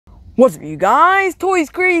What's up, you guys?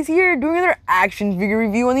 ToyzCraze here, doing another action figure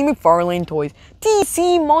review on the McFarlane Toys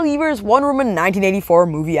DC Multiverse Wonder Woman 1984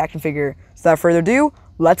 movie action figure. So without further ado,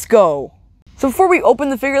 let's go. So before we open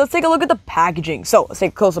the figure, let's take a look at the packaging. So let's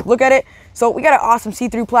take a close-up look at it. So we got an awesome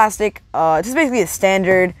see-through plastic. This is basically a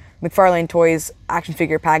standard McFarlane Toys action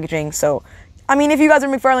figure packaging. So, I mean, if you guys are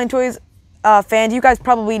McFarlane Toys fans, you guys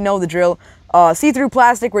probably know the drill. See-through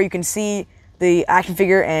plastic where you can see the action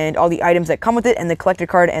figure and all the items that come with it, and the collector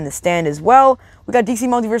card and the stand as well. We got DC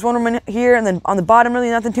Multiverse Wonder Woman here, and then on the bottom,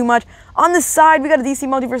 really nothing too much. On the side, we got a DC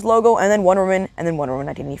Multiverse logo, and then Wonder Woman, and then Wonder Woman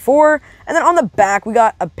 1984. And then on the back, we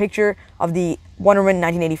got a picture of the Wonder Woman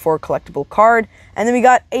 1984 collectible card. And then we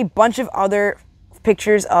got a bunch of other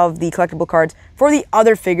pictures of the collectible cards for the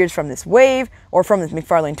other figures from this wave, or from this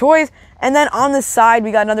McFarlane Toys. And then on the side,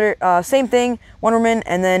 we got another, same thing, Wonder Woman,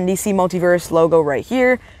 and then DC Multiverse logo right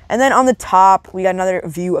here. And then on the top, we got another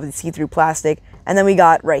view of the see-through plastic. And then we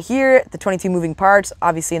got right here, the 22 moving parts,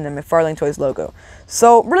 obviously in the McFarlane Toys logo.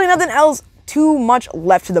 So really nothing else too much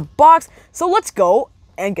left to the box. So let's go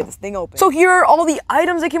and get this thing open. So here are all the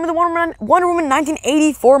items that came with the Wonder Woman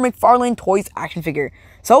 1984 McFarlane Toys action figure.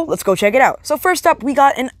 So let's go check it out. So first up, we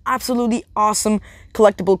got an absolutely awesome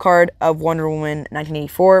collectible card of Wonder Woman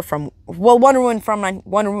 1984 from, well, Wonder Woman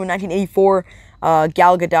 1984,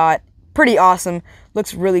 Gal Gadot. Pretty awesome.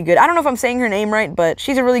 Looks really good. I don't know if I'm saying her name right, but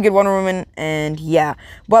she's a really good Wonder Woman, and yeah.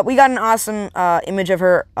 But we got an awesome image of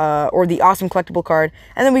her, or the awesome collectible card.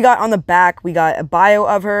 And then we got on the back, we got a bio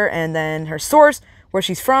of her, and then her source, where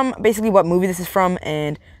she's from, basically what movie this is from,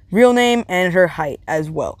 and real name, and her height as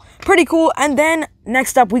well. Pretty cool. And then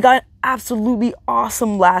next up, we got absolutely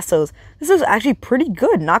awesome lassos. This is actually pretty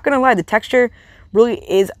good, not gonna lie. The texture really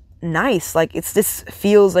is nice. Like, this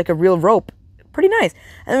feels like a real rope. Pretty nice.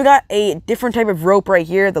 And then we got a different type of rope right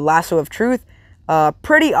here, the lasso of truth.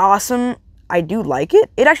 Pretty awesome. I do like it.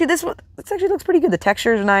 This actually looks pretty good. The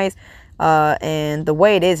texture is nice, and the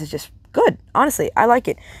way it is just good. Honestly, I like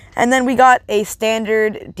it. And then we got a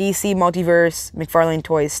standard DC Multiverse McFarlane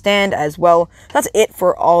Toys stand as well. That's it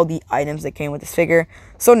for all the items that came with this figure.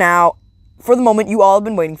 So now, for the moment you all have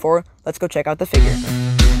been waiting for, let's go check out the figure.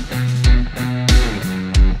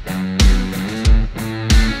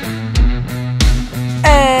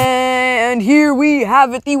 And here we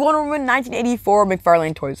have it, the Wonder Woman 1984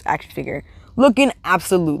 McFarlane Toys action figure. Looking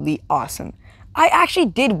absolutely awesome. I actually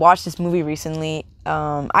did watch this movie recently.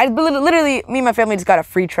 Literally, me and my family just got a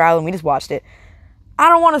free trial and we just watched it. I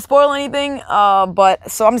don't want to spoil anything, so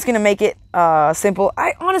I'm just going to make it simple.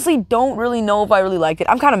 I honestly don't really know if I really liked it.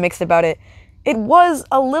 I'm kind of mixed about it. It was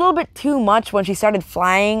a little bit too much when she started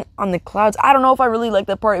flying on the clouds. I don't know if I really liked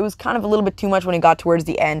that part. It was kind of a little bit too much when it got towards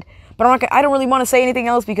the end. But I don't really want to say anything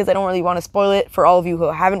else because I don't really want to spoil it for all of you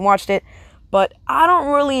who haven't watched it. But I don't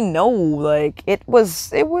really know, like, it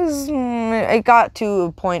got to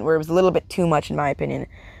a point where it was a little bit too much in my opinion.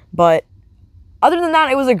 But other than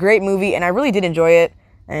that, it was a great movie and I really did enjoy it.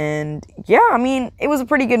 And yeah, I mean, it was a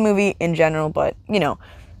pretty good movie in general, but, you know,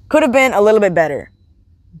 could have been a little bit better.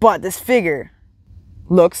 But this figure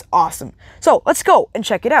looks awesome. So let's go and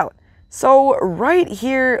check it out. So right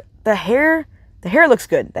here, the hair looks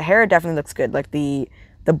good. The hair definitely looks good. Like the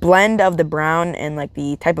blend of the brown and like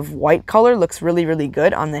the type of white color looks really, really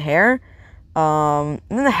good on the hair. And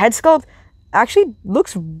then the head sculpt actually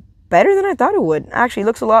looks better than I thought it would. Actually,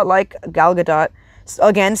 looks a lot like Gal Gadot.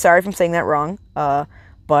 Again, sorry if I'm saying that wrong.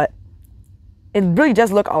 But it really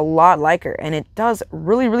does look a lot like her, and it does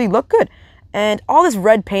really, really look good. And all this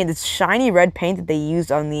red paint, this shiny red paint that they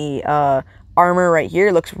used on the armor right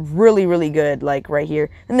here looks really, really good, like right here.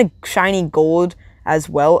 And the shiny gold as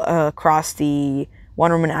well across the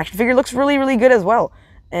Wonder Woman action figure looks really, really good as well.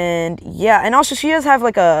 And yeah, and also she does have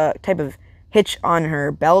like a type of hitch on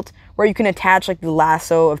her belt where you can attach like the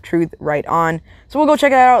lasso of truth right on. So we'll go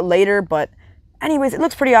check that out later, but anyways, it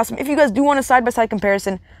looks pretty awesome. If you guys do want a side-by-side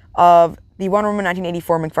comparison of the Wonder Woman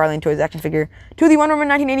 1984 McFarlane Toys action figure to the Wonder Woman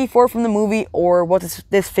 1984 from the movie, or what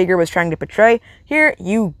this figure was trying to portray, here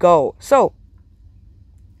you go. So,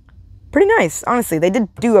 pretty nice, honestly. They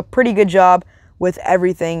did do a pretty good job with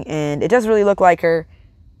everything, and it does really look like her.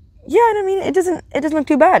 Yeah, and I mean, it doesn't look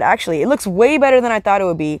too bad, actually. It looks way better than I thought it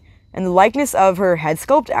would be, and the likeness of her head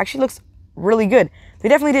sculpt actually looks really good. They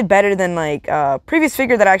definitely did better than, like, previous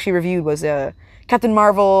figure that I actually reviewed was Captain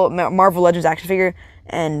Marvel Legends action figure,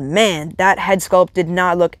 and man, that head sculpt did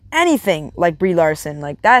not look anything like Brie Larson.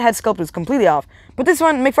 Like, that head sculpt was completely off. But this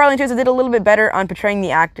one, McFarlane Toys did a little bit better on portraying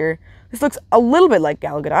the actor. This looks a little bit like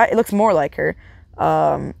Gal Gadot. It looks more like her.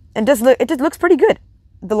 And it just looks pretty good.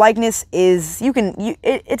 The likeness is,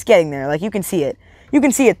 it's getting there. Like, you can see it. You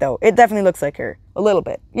can see it though. It definitely looks like her a little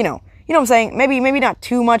bit. You know you know what I'm saying? Maybe not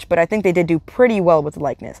too much, but I think they did do pretty well with the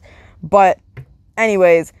likeness. But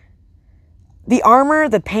anyways, the armor,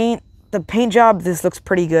 the paint job, this looks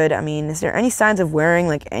pretty good. I mean, is there any signs of wearing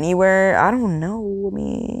like anywhere? I don't know. I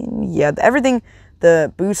mean, yeah, everything,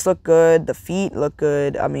 the boots look good, the feet look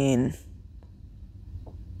good. I mean,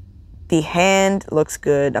 the hand looks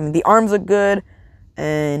good. I mean, the arms look good,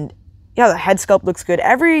 and yeah, the head sculpt looks good.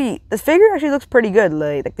 This figure actually looks pretty good.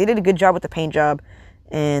 Like they did a good job with the paint job,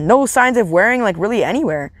 and no signs of wearing like really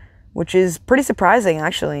anywhere, which is pretty surprising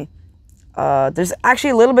actually. There's actually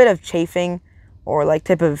a little bit of chafing or like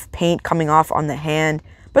type of paint coming off on the hand,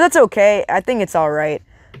 but that's okay. I think it's all right.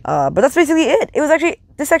 But that's basically it.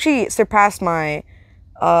 This actually surpassed my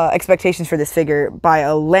expectations for this figure by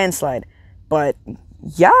a landslide. But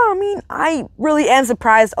yeah, I mean, I really am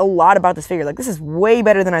surprised a lot about this figure. Like, this is way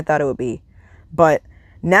better than I thought it would be. But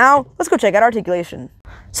now, let's go check out articulation.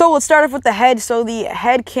 So let's start off with the head. So the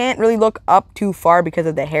head can't really look up too far because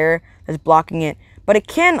of the hair that's blocking it, but it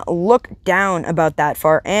can look down about that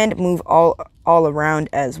far and move all around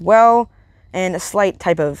as well, and a slight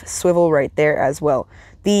type of swivel right there as well.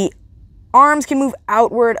 The arms can move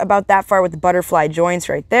outward about that far with the butterfly joints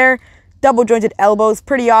right there. Double jointed elbows,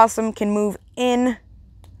 pretty awesome, can move in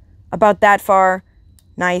about that far.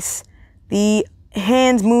 Nice. The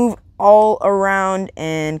hands move all around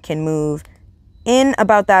and can move in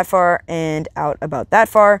about that far and out about that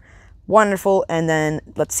far. Wonderful. And then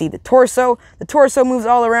let's see the torso. The torso moves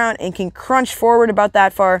all around and can crunch forward about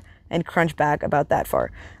that far and crunch back about that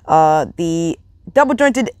far. The double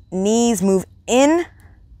jointed knees move in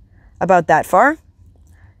about that far,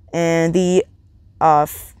 and the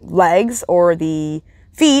legs or the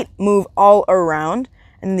feet move all around,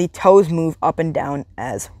 and the toes move up and down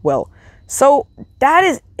as well. So that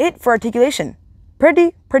is it for articulation.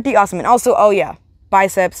 Pretty awesome. And also, oh yeah,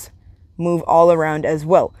 biceps move all around as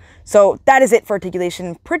well. So that is it for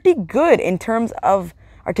articulation. Pretty good in terms of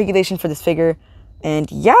articulation for this figure.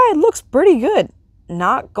 And yeah, it looks pretty good.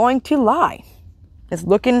 Not going to lie. It's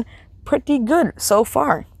looking pretty good so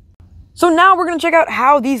far. So now we're going to check out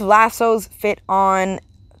how these lassos fit on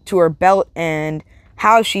to her belt and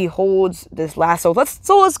how she holds this lasso.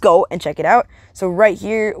 Let's go and check it out. So right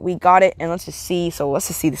here we got it, and let's just see. So let's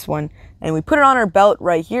just see this one, and we put it on our belt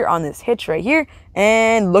right here on this hitch right here,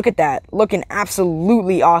 and look at that, looking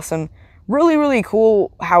absolutely awesome. Really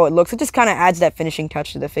cool how it looks. It just kind of adds that finishing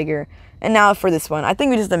touch to the figure. And now for this one, I think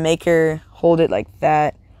we just make her hold it like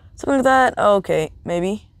that, something like that. Okay,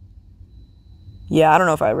 maybe. Yeah, I don't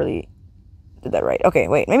know if I really did that right. Okay,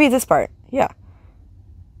 wait, maybe this part. Yeah.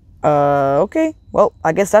 Okay. Well,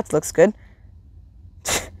 I guess that looks good.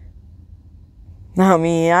 I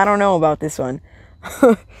mean, I don't know about this one.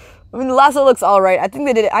 I mean, the lasso looks all right. I think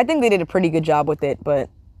they did a pretty good job with it,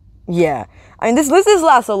 but yeah. I mean, this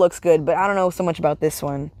lasso looks good, but I don't know so much about this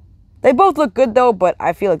one. They both look good though, but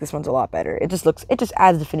I feel like this one's a lot better. It just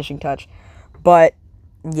adds the finishing touch. But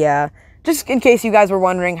yeah, just in case you guys were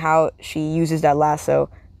wondering how she uses that lasso,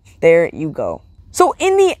 there you go. So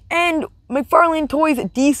in the end, McFarlane Toys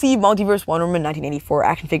DC Multiverse Wonder Woman 1984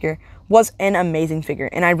 action figure was an amazing figure,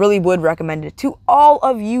 and I really would recommend it to all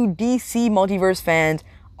of you DC Multiverse fans,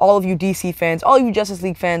 all of you DC fans, all of you Justice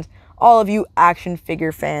League fans, all of you action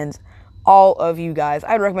figure fans, all of you guys.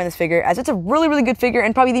 I would recommend this figure as it's a really good figure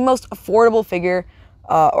and probably the most affordable figure,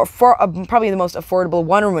 probably the most affordable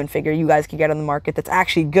Wonder Woman figure you guys can get on the market that's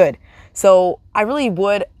actually good. So I really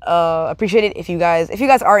would appreciate it if you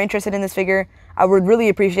guys are interested in this figure. I would really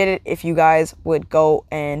appreciate it if you guys would go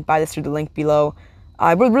and buy this through the link below.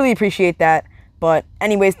 I would really appreciate that. But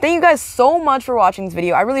anyways, thank you guys so much for watching this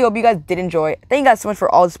video. I really hope you guys did enjoy. Thank you guys so much for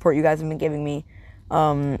all the support you guys have been giving me.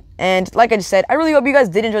 And like I just said, I really hope you guys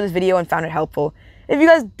did enjoy this video and found it helpful. If you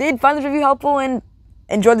guys did find this review helpful and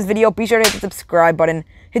enjoyed this video, be sure to hit the subscribe button,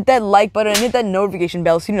 hit that like button, and hit that notification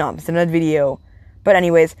bell so you do not miss another video. But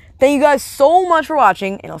anyways, thank you guys so much for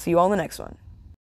watching, and I'll see you all in the next one.